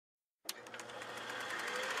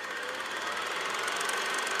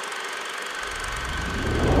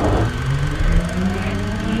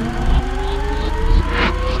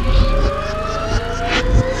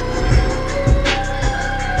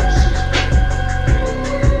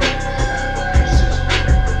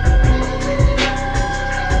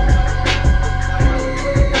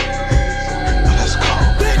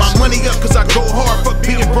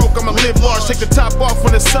take the top off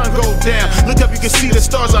when the sun go down. Look up, you can see the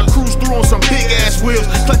stars. I cruise through on some big ass wheels,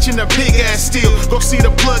 clutching a big ass steel. Go see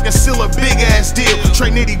the plug and seal a big ass deal.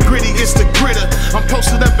 Trey Nitty Gritty, it's the gritter. I'm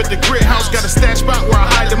posted up at the grit house, got a stash spot where I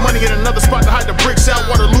hide the money, and another spot to hide the bricks out.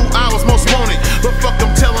 Waterloo, I was most wanted, but fuck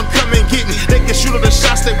them, tell them come and get me. They can shoot at the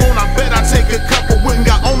shots they want. I bet I take a couple with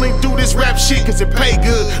me. I only do this rap shit cause it pay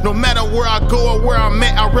good. No matter where I go or where I'm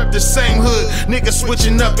at, I rep the same hood. Niggas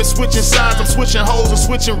switching up and switching sides. I'm switching hoes and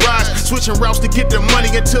switching rides, switching routes to get the money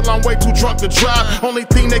until I'm way too drunk to drive. Only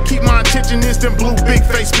thing that keep my attention is them blue big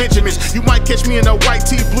face Benjamins. You might catch me in a white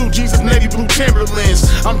tee, blue jeans, and navy blue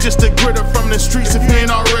Timberlands. I'm just a gritter from the streets if you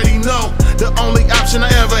ain't already know. The only option I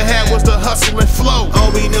ever had was to hustle and flow.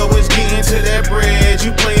 All we know is getting to that bread.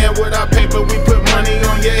 You playing with our paper, we put money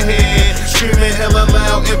on your head. Screaming hella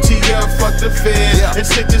loud, FTL, fuck the fed. And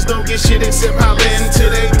snitches don't get shit except hollering till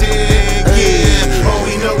they dead. Yeah, all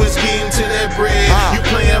we know is getting to that bread. You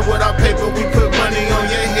playing with our paper, we put money on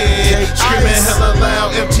your head. Screaming hella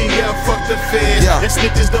loud, FTL, fuck the fed. And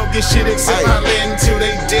snitches don't get shit except hollering till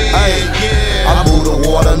they dead. Yeah, I moved to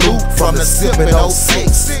Waterloo from the SIP in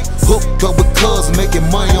 06. Hooked up with cuz, making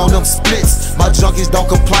money on them splits. My junkies don't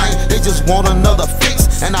complain, they just want another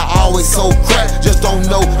fix. And I always sold crack, just don't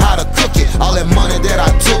know how to cook it. All that money that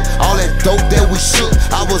I took, all that dope that we shook.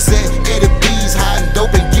 I was at Eddie B's, hiding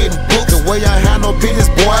dope and getting booked. The way I handle business,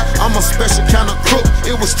 boy, I'm a special kind of crook.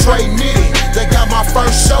 It was Trey Nitty that got my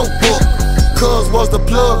first show booked. Cuz was the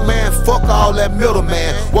plug man, fuck all that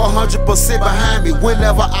middleman. 100% behind me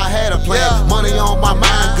whenever I had a plan. Money on my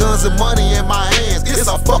mind, guns and money in my hands. It's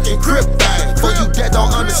a fucking crip thing, for you that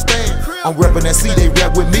don't understand. I'm reppin' that C, they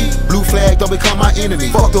rap with me. Blue flag don't become my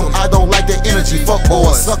enemy. Fuck them, I don't like that energy. Fuck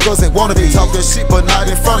boys, suckers and wannabe. Talk that shit but not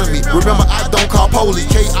in front of me. Remember, I don't call police.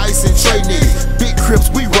 K-Ice and Trey Nitty. Big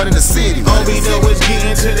Crips, we running the city. All we know is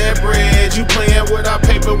getting to that bread. You playing with our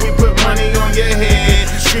paper, we put money on your head.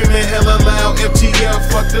 Screaming hella loud, FTL,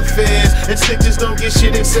 fuck the feds. And snitches don't get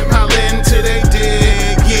shit except hollering till they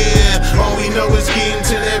dead. Yeah, all we know is getting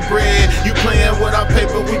to that bread. You playing with our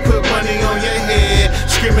paper, we put money on your head.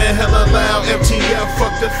 Screaming hella loud, FTL,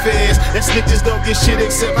 fuck the feds. And snitches don't get shit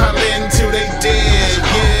except hollering till they dead.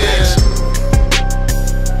 Yeah.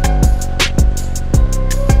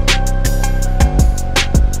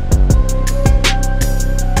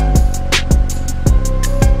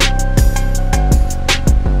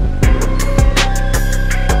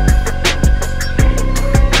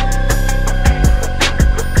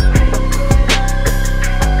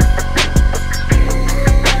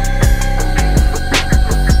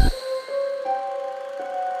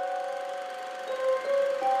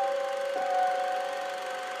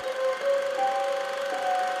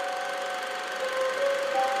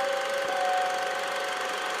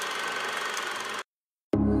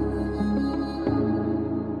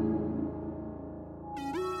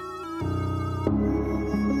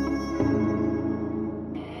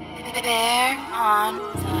 Bear on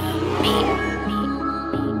the beat.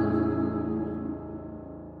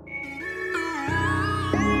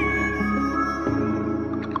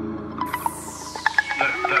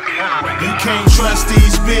 You can't trust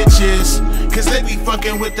these bitches, cause they be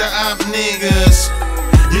fucking with the op niggas.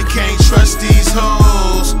 You can't trust these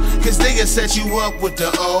hoes, cause they can set you up with the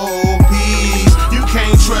OPs. You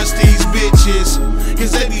can't trust these bitches,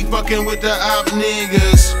 cause they be fucking with the op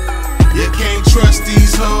niggas. You can't trust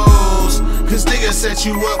these hoes, cause they can set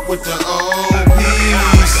you up with the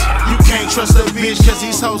OPs. You can't trust a bitch cause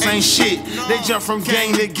these hoes ain't shit. They jump from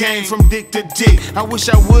gang to gang, from dick to dick. I wish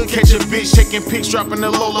I would catch a bitch taking pics, dropping the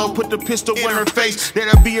Lolo, put the pistol in her face.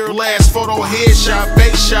 That'll be her last photo, headshot,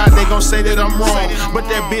 face shot. They gon' say that I'm wrong, but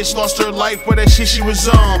that bitch lost her life for that shit she was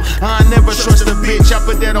on. I never trust a bitch, I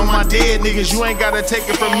put that on my dead niggas. You ain't gotta take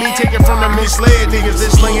it from me, take it from the misled niggas. They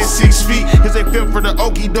slinging 6 feet cause they feel for the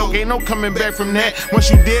okie doke. Ain't no coming back from that. Once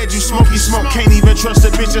you dead, you smoky smoke. Can't even trust a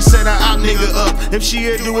bitch that set her out nigga up. If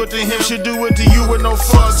she'll do it to him, she'll do it to you with no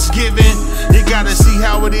fucks given. You gotta see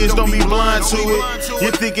how it is, don't be blind to it. You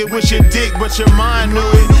think it was your dick, but your mind knew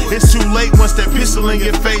it. It's too late once that pistol in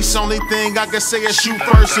your face. Only thing I can say is shoot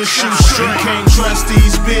first and shoot straight. You can't trust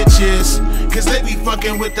these bitches, cause they be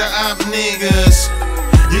fucking with the op niggas.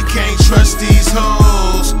 You can't trust these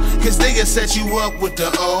hoes, cause they can set you up with the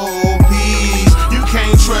OPs. You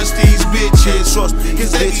can't trust these bitches,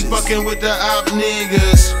 cause they be fucking with the op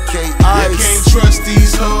niggas. You can't trust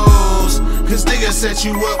these hoes, cause they can set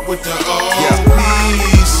you up with the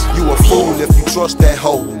OPs. You a fool if you trust that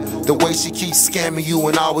hoe. The way she keeps scamming you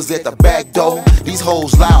when I was at the back door. These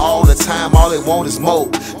hoes lie all the time, all they want is more.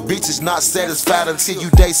 Bitches not satisfied until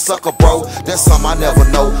you date sucker, bro. That's something I never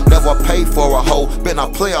know. Never paid for a hoe. Been a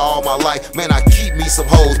player all my life, man, I keep me some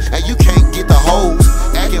hoes. And you can't get the hoes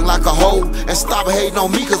acting like a hoe. And stop hating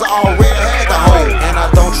on me cause I already had the hoe. And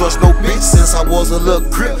I don't trust no bitch since I was a little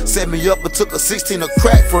crip. Set me up and took a 16 of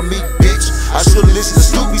crack from me, bitch. I should've listened to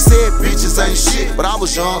Snoopy said bitches ain't shit. But I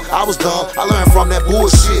was young, I was dumb, I learned from that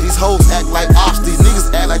bullshit. These hoes act like ops, these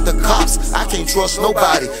niggas act like the cops. I can't trust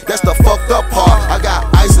nobody, that's the fucked up part. I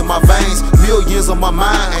got ice in my veins, millions on my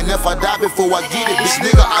mind. And if I die before I get it, bitch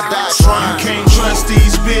nigga, I die trying. You can't trust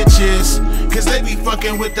these bitches, cause they be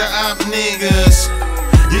fucking with the op niggas.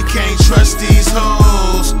 You can't trust these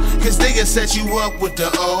hoes, cause they can set you up with the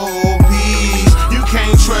OPs. You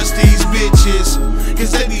can't trust these bitches,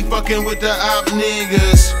 cause they be fucking with the op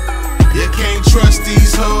niggas. You can't trust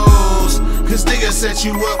these hoes, cause they can set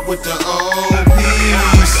you up with the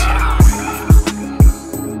OPs.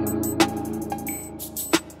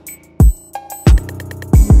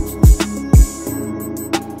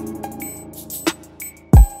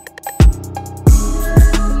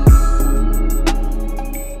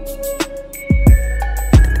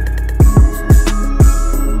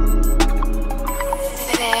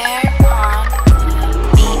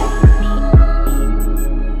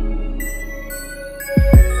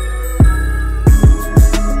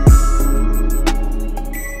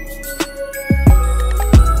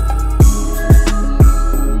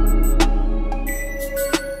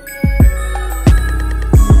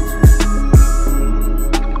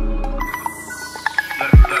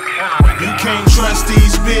 You can't trust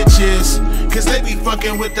these bitches, cause they be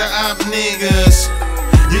fucking with the op niggas.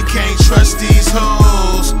 You can't trust these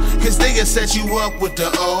hoes, cause they can set you up with the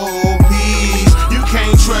OPs. You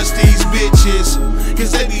can't trust these bitches,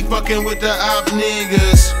 cause they be fucking with the op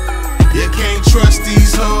niggas. You can't trust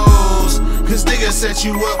these hoes, cause they can set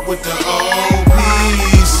you up with the OPs.